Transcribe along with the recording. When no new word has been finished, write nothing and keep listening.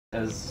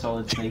as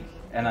Solid Snake,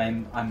 and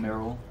I'm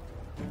Meryl.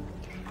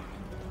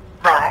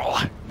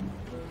 Meryl!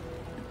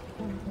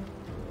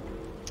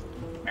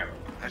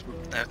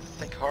 I have to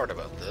think hard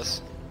about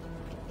this.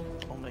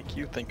 I'll make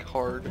you think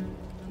hard.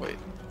 Wait.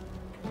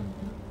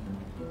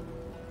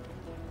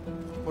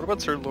 What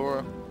about Sir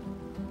Laura?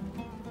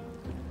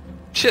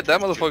 Shit,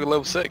 that motherfucker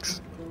level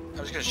 6. I'm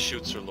just gonna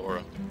shoot Sir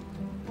Laura.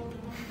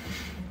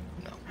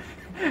 No.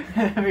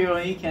 I mean,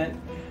 when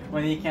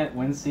you can't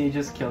win, so you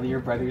just kill your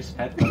brother's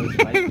pet by his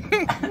bike.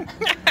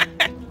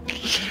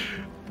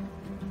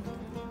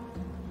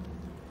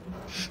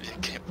 You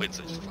can't win,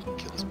 so just fucking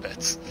kill his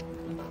pets.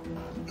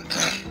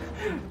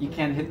 You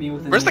can't hit me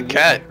with a Where's the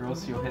cat? or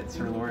else you'll hit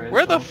Sir Laura.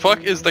 Where the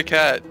fuck is the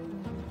cat?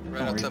 Right Don't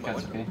worry, outside the my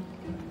cat's window. okay.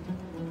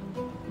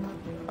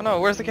 Oh no,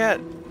 where's the cat?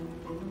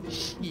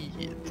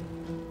 Shit.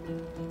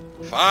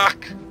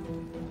 Fuck!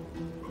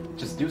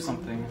 Just do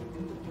something.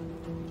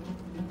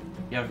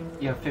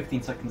 You have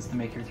 15 seconds to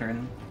make your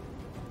turn.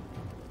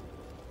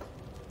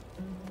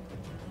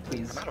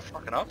 Please. I'm out of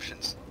fucking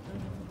options.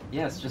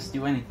 Yes, just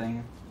do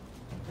anything.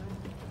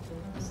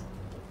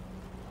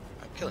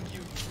 I'm killing you.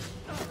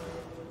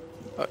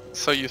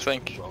 So you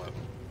think? Well, I'm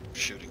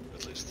shooting,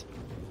 at least.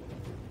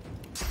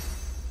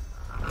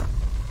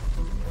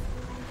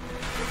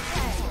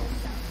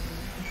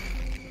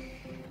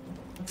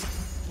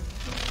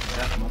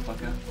 That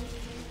motherfucker.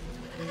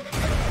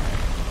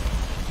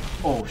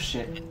 Oh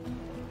shit.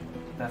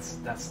 That's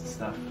the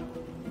stuff.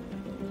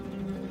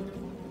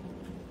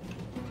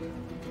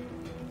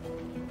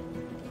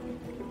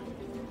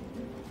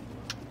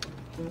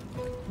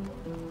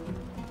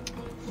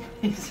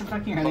 He's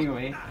fucking running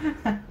away.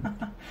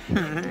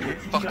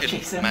 Fucking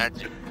chase him?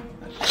 magic.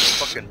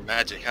 Fucking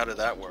magic, how did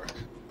that work?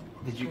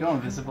 Did you go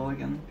invisible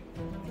again?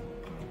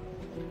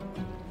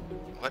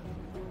 What?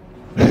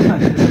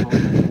 Invisible.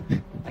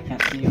 I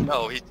can't see you.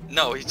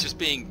 No, he's just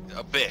being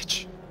a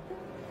bitch.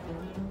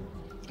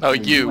 Oh,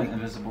 You you. went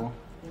invisible.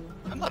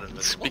 I'm not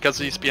invisible. Because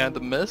he's behind the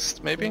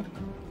mist, maybe?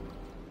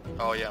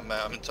 Oh yeah,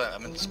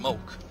 I'm in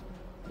smoke.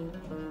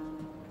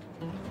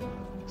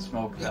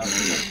 Smoked out.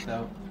 Smoked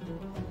out.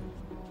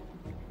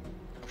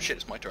 Oh shit,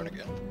 it's my turn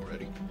again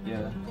already.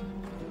 Yeah.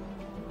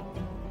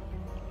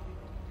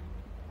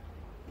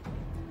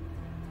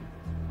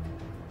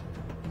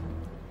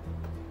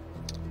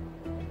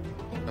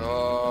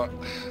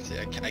 See,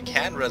 I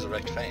can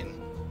resurrect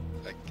Fane.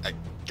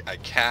 I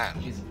can.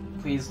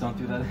 Please don't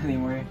do that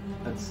anymore.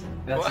 That's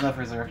What? enough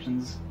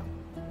resurrections.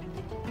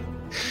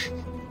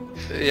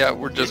 Yeah,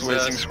 we're just Jesus.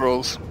 wasting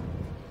scrolls.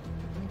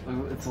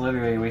 It's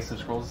literally a waste of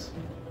scrolls.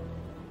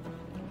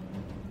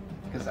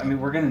 Because, I mean,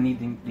 we're gonna need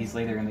these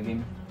later in the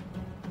game.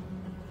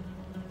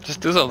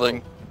 Just do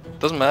something.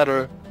 Doesn't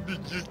matter.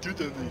 Just do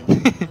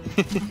something.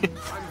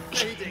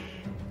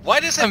 Why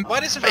does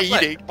it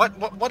fading. reflect?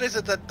 What is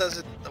it that does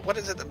it? What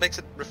is it that makes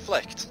it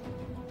reflect?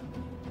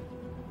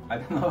 I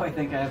don't know, I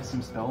think I have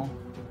some spell.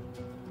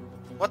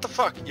 What the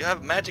fuck? You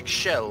have magic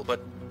shell, but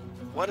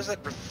why does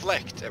that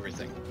reflect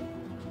everything?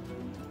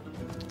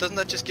 Doesn't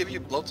that just give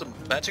you loads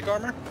of magic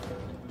armor?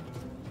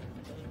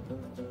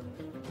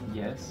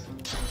 Yes.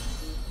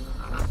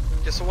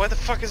 Yeah, so why the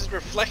fuck is it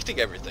reflecting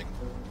everything?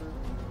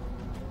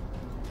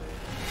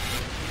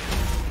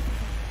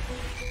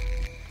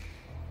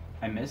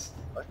 I missed,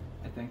 What?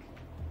 I think.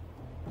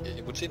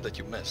 It would seem that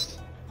you missed.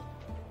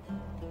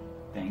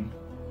 Dang.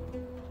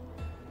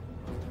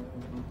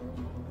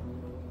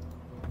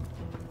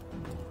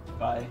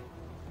 Bye.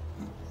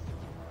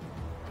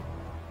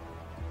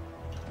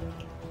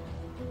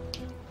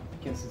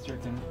 Guess it's your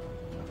turn.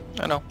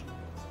 I know.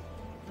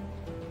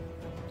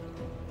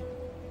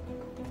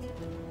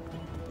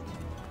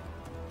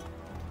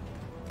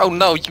 Oh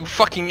no, you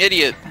fucking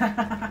idiot!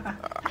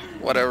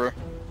 Whatever.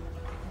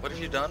 What have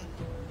you done?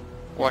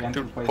 Walk Again,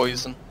 through poison.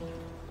 poison.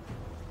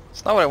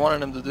 It's not what I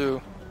wanted him to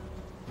do.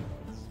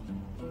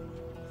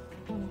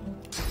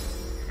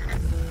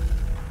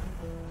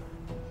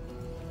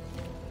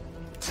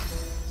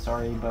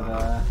 Sorry,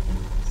 but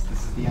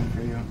this is the end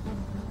for you.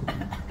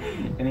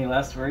 Any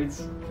last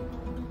words?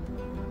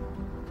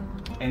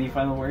 Any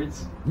final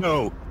words?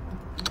 No.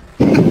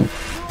 Glory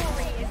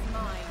is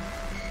mine.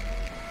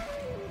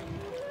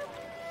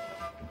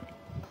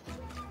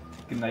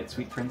 Good night,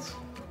 sweet prince.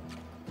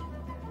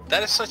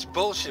 That is such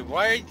bullshit.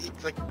 Why are you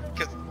like?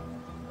 Cause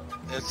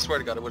I swear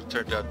to God, it would have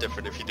turned out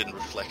different if you didn't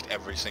reflect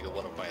every single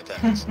one of my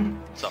attacks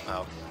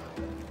somehow.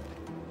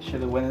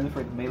 Should have went in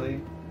for the melee.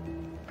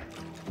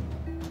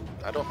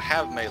 I don't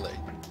have melee.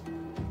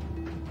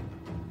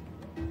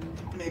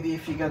 Maybe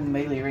if you got in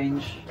melee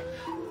range,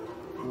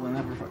 you would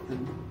never fucked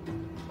him.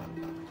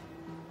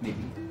 Maybe.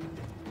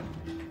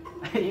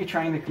 You're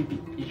trying to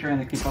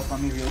creep up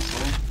on me real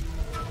slow.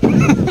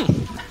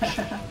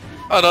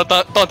 Oh,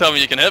 don't tell me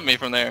you can hit me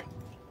from there.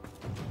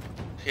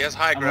 He has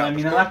high ground. I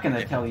mean, I'm not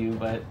gonna tell you,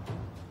 but.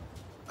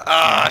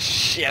 Ah,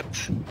 shit.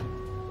 Shit.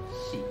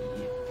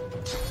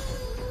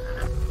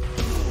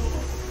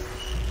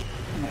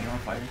 You're on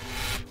fire.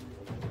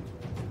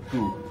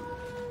 Ooh.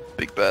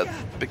 Big bad,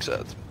 big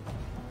sad.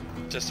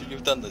 Just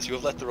you've done this. You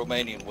have let the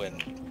Romanian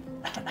win.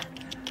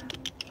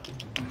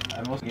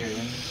 I'm also here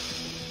then,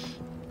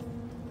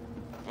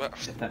 Well,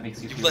 if that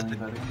makes you You've feel let any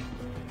the- better.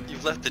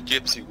 you've let the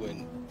gypsy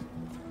win.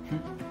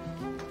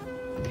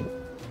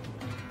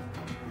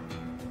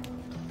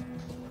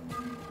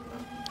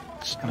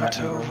 It's Come not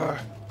at me, bro. over.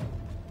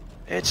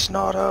 It's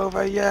not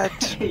over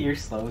yet. You're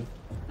slowed.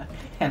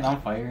 And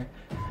on fire.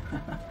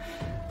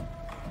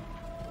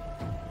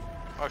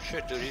 Oh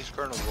shit, dude, he's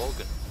Colonel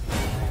Logan.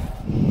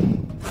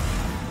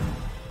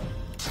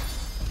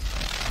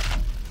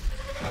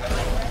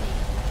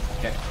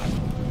 Okay.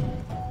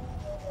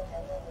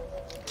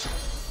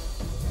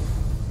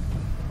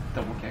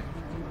 Double kick.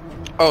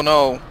 Oh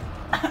no.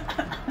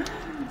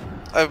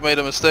 I've made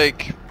a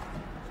mistake.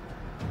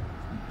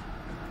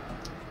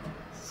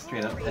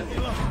 Straight up epic.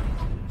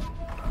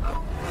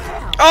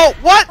 Oh,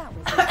 what?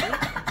 That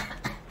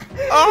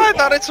was Oh, I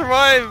thought I'd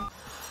survive.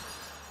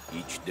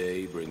 Each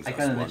day brings I us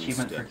got an one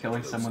achievement for step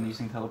killing someone closer.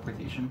 using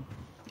teleportation.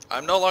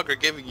 I'm no longer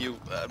giving you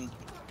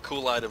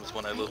cool items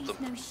when I loot them.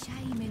 no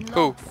shame in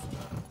Who? loss.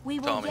 We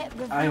will Tommy.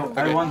 get I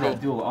revenge. won cool.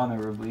 that duel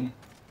honorably.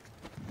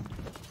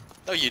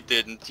 No, you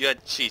didn't. You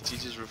had cheats. You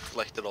just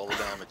reflected all the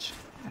damage.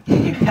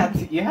 You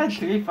had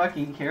 3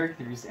 fucking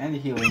characters and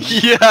healing.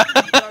 Yeah,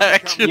 You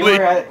actually.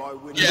 were at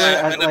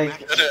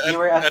Yeah, you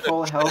were at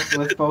full health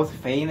with both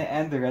Fane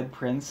and the Red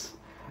Prince.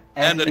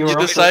 And And you were you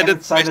also decided-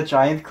 inside a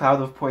giant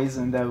cloud of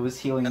poison that was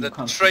healing And you a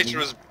constantly.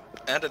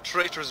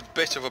 traitorous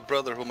bitch of a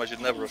brother whom I should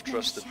never have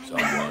trusted.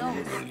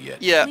 Someone will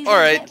yet. Yeah, We will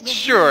alright, get revenge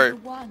sure. for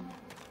one.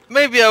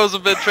 Maybe I was a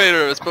bit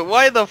traitorous, but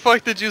why the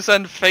fuck did you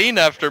send Fane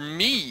after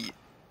me?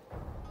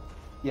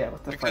 Yeah,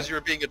 what the Because fuck?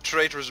 you're being a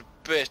traitorous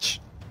bitch.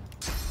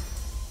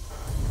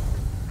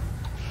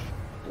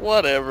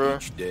 Whatever.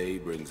 Each day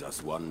brings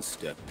us one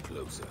step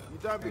closer. You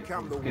don't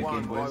become the Good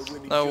one game, by boys.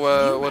 winning. Now,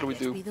 You what do we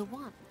might yet do? be the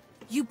one.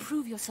 You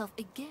prove yourself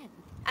again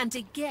and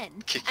again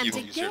Kick and you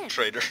because you're a again.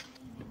 traitor.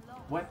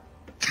 What?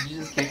 Did you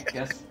just kick?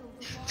 Yes.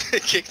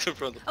 Kicked him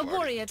from the A party.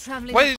 warrior traveling. Why